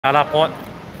Port,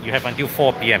 you have until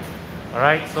 4 p.m.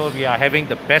 Alright, so we are having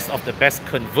the best of the best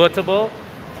convertible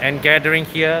and gathering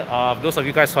here. Those of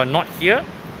you guys who are not here,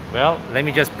 well, let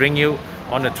me just bring you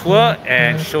on a tour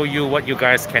and show you what you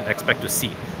guys can expect to see.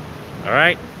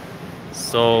 Alright,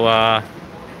 so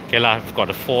okay lah, we've got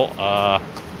the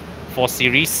 4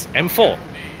 Series M4.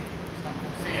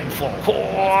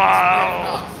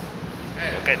 Wow!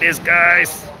 Look at this,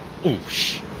 guys.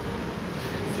 Oosh.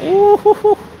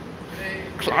 Ooh,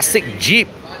 classic Jeep.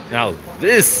 Now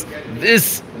this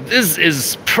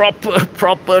is proper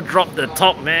drop the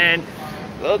top, man.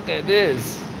 Look at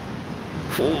this.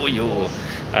 Oh yo.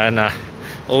 And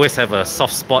always have a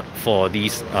soft spot for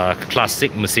these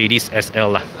classic Mercedes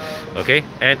SL lah. Okay,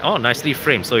 and oh, nicely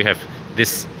framed. So you have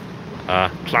this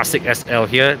classic SL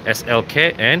here,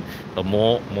 SLK, and a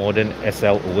more modern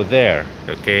SL over there.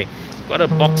 Okay, got a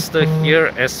Boxster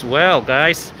here as well,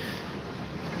 guys.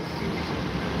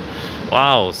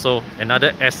 Wow, so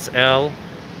another SL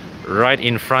right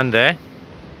in front there.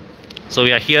 So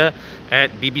we are here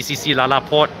at BBCC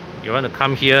Port. You want to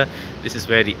come here, this is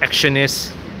where the action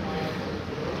is.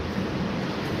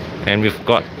 And we've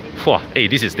got, wow, hey,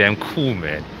 this is damn cool,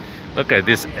 man. Look at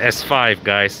this S5,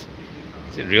 guys.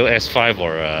 Is it real S5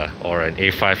 or an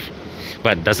A5?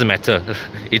 But doesn't matter.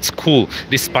 It's cool.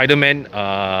 This Spider-Man,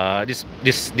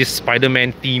 this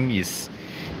Spider-Man theme is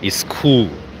cool.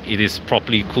 It is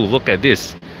properly cool. Look at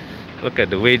this. Look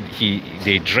at the way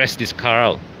they dress this car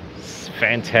out. It's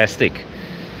fantastic.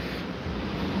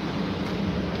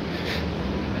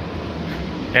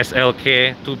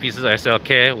 SLK, 2 pieces of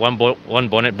SLK, one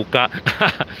bonnet buka.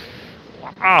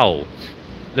 Wow.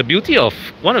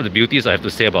 One of the beauties I have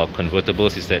to say about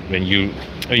convertibles is that when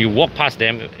you walk past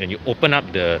them and you open up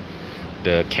the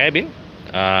cabin,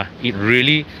 it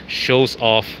really shows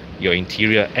off your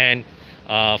interior. And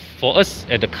for us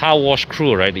at the car wash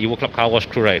crew, right, the EvoClub Car Wash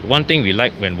crew, right, one thing we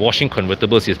like when washing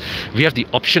convertibles is we have the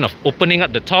option of opening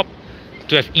up the top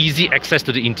to have easy access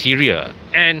to the interior.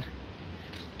 And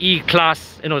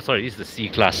E-Class, no, sorry, this is the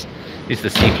C-Class. This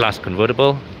is the C-Class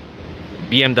convertible.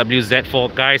 BMW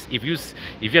Z4, guys, if you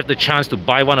have the chance to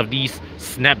buy one of these,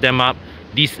 snap them up.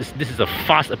 This is a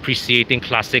fast appreciating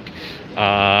classic.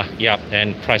 Yeah,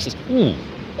 and prices. Ooh,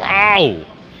 wow,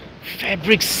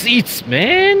 fabric seats,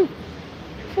 man.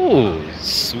 Oh,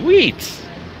 sweet.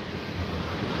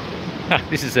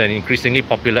 This is an increasingly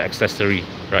popular accessory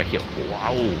right here.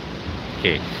 Wow.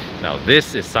 Okay, now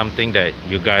this is something that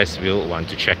you guys will want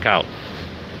to check out.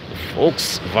 The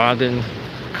Volkswagen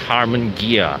Carbon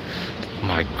gear.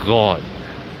 My god,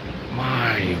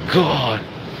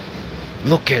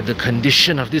 look at the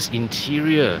condition of this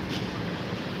interior.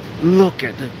 Look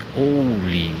at the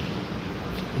holy,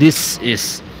 this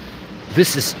is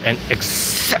an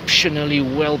exceptionally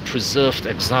well preserved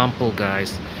example,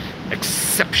 guys.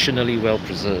 Exceptionally well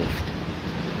preserved.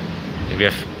 We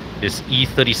have this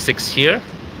E36 here,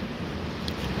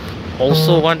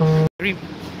 also one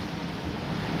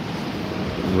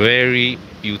very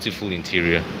beautiful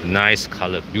interior, nice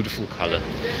color, beautiful color.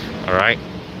 All right,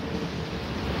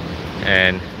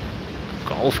 and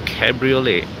Golf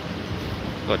Cabriolet.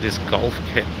 Got this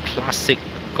classic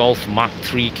Golf Mark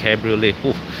III Cabriolet.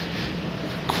 Ooh,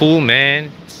 cool,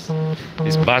 man.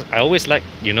 This I always like,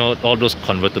 you know, all those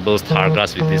convertibles,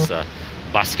 Targas with this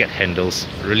basket handles.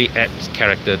 Really adds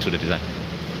character to the design.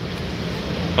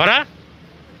 What?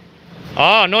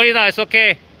 Oh no, it's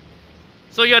okay.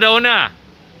 So you're the owner.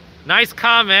 Nice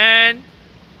car, man.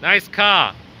 Nice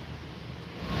car.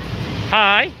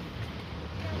 Hi.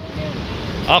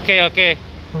 Okay.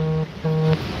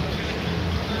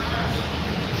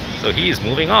 So he is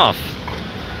moving off.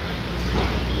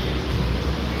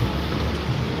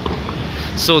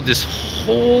 So this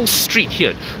whole street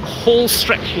here, whole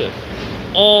stretch here,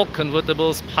 all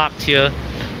convertibles parked here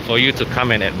for you to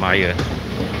come and admire.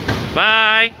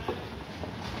 Bye.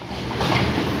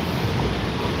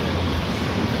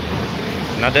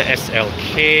 Another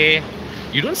SLK.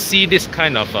 You don't see this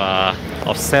kind of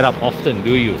setup often,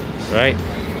 do you? Right?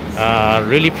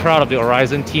 Really proud of the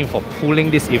Horizon team for pulling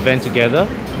this event together.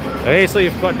 Okay, so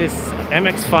you've got this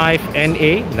MX-5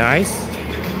 NA, nice.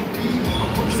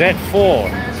 Z4.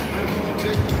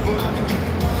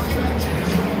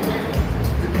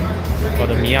 Got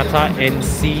the Miata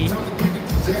NC.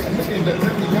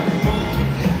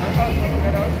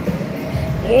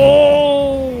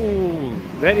 Oh!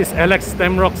 That is Alex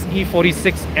Stemrock's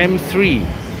E46 M3.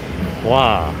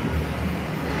 Wow.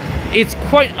 It's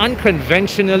quite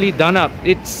unconventionally done up.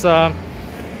 It's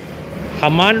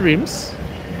Haman rims.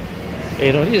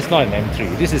 You know, this is not an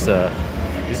M3. This is an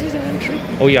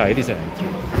M3? Oh yeah, it is an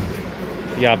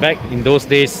M3. yeah, back in those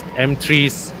days,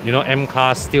 M3s, you know, M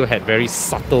cars still had very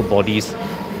subtle bodies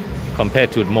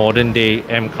compared to modern day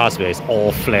M cars where it's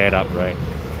all flared up, right?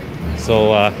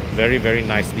 So very, very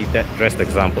nicely that dressed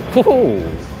example. Oh,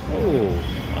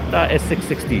 Honda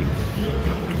S660.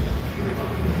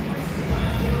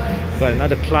 Got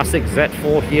another classic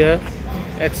Z4 here.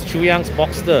 That's Chu Yang's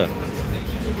Boxster.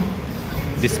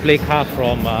 Display car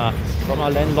from our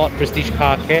landlord, Prestige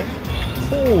Car Care.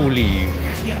 Holy,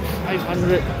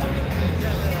 500.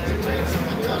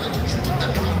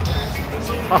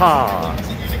 Ah,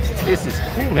 this is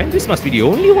cool, man. This must be the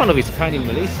only one of its kind in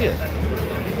Malaysia.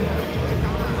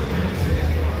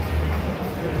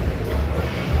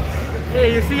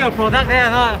 Hey, you see your product there,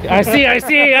 huh? I see.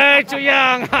 Hey, Chu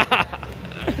Yang.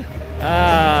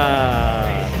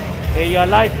 Hey, you're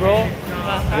live, bro.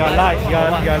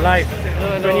 You're live.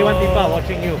 21 people are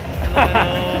watching you.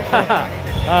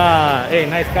 Hey,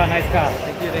 nice car.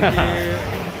 Thank you.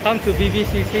 Come to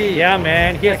BBCC. Yeah,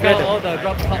 man. Here's Check where out all the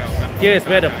drop tops. here's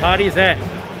where the party's at.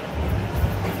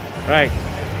 Right.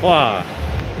 Wow.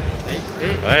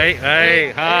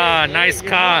 Hey. Nice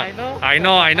car. I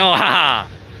know.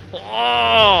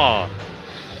 Oh.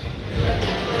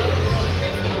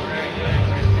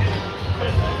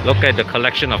 Look at the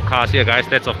collection of cars here, guys.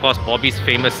 That's of course Bobby's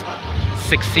famous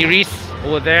 6 Series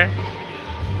over there.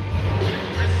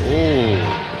 Oh,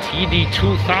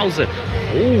 TD2000.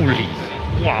 Holy,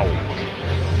 wow.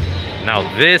 Now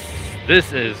this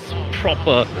is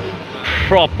proper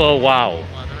wow.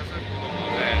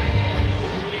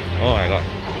 Oh my god.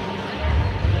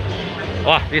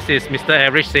 Wow, this is Mr.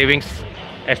 Average Savings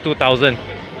S2000.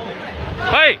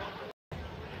 Hey!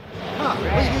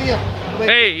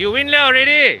 Hey, you win liao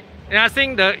already. And I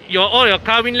think all your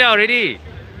car win liao already.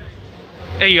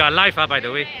 Hey, you are live, by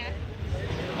the way.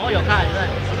 All your cars, right?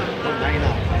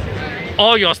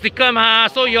 All your sticker ma,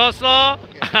 so yours lor.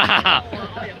 I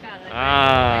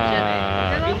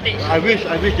wish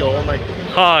you're all mine.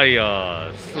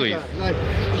 Hiya, sweet.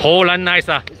 Whole lot nice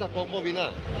It's a combo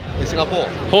winner in Singapore.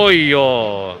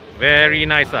 Hoyo, very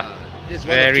nice It's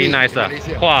very nice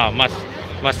Wow,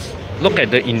 must look at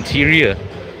the interior.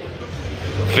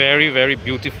 Very, very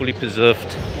beautifully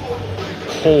preserved.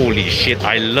 Holy shit,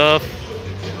 I love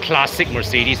classic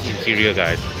Mercedes interior,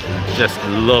 guys. Just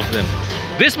love them.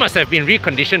 This must have been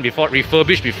reconditioned before,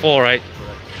 refurbished before, right?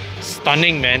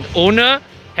 Stunning, man. Owner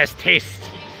has taste.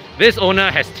 This owner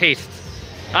has taste.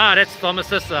 Ah, that's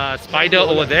Thomas's Spider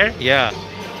over there. Yeah.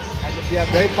 And they are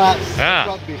very parts. Yeah.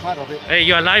 Not be part of it. Hey,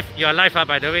 you're live,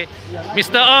 by the way.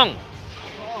 Mr. Ong.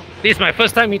 This is my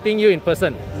first time meeting you in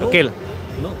person. No. Okay.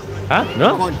 No. Huh? No?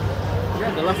 Come on.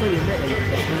 Yeah, the last time we met at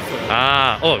investment.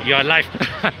 Ah, oh, you're live.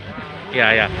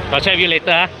 yeah. I'll chat with you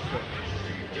later. Huh?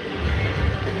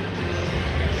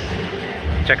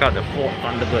 Check out the Ford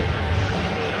Thunderbird.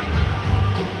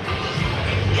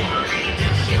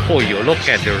 Oh, you look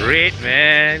at the red,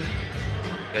 man.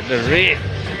 Look at the red.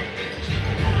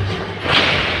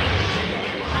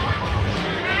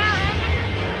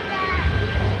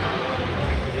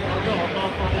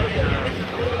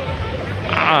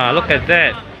 Ah, look at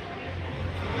that.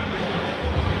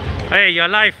 Hey, you're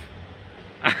live.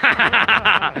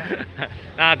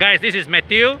 Guys, this is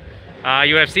Matthew.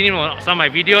 You have seen him on some of my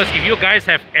videos. If you guys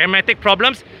have aromatic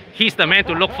problems, he's the man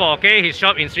to look for, okay? His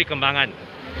shop in Sri Kembangan.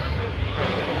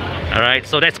 Alright,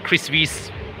 so that's Chris V's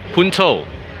Punto.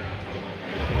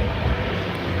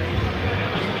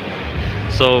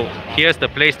 So here's the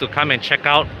place to come and check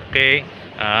out, okay?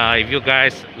 If you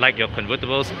guys like your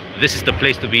convertibles, this is the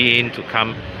place to be in, to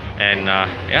come and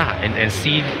and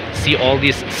see all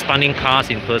these stunning cars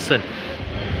in person.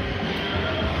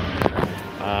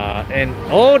 And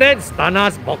oh, that's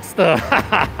Tana's Boxster.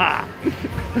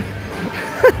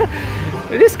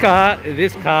 this car,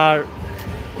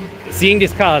 seeing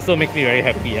this car also makes me very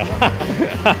happy.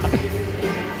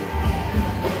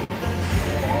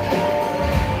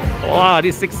 Wow,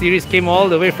 this 6 Series came all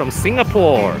the way from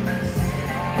Singapore.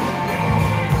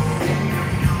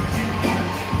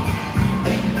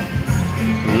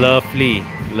 Lovely.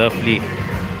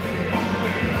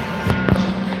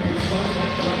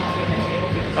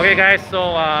 Okay guys, so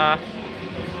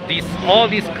all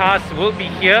these cars will be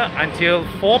here until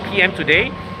 4 p.m.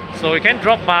 today, so you can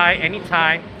drop by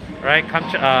anytime, right? Come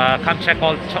check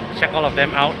all of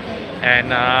them out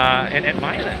and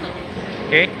admire them.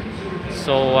 Okay,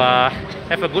 so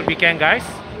have a good weekend, guys.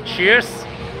 Cheers,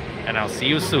 and I'll see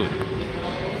you soon.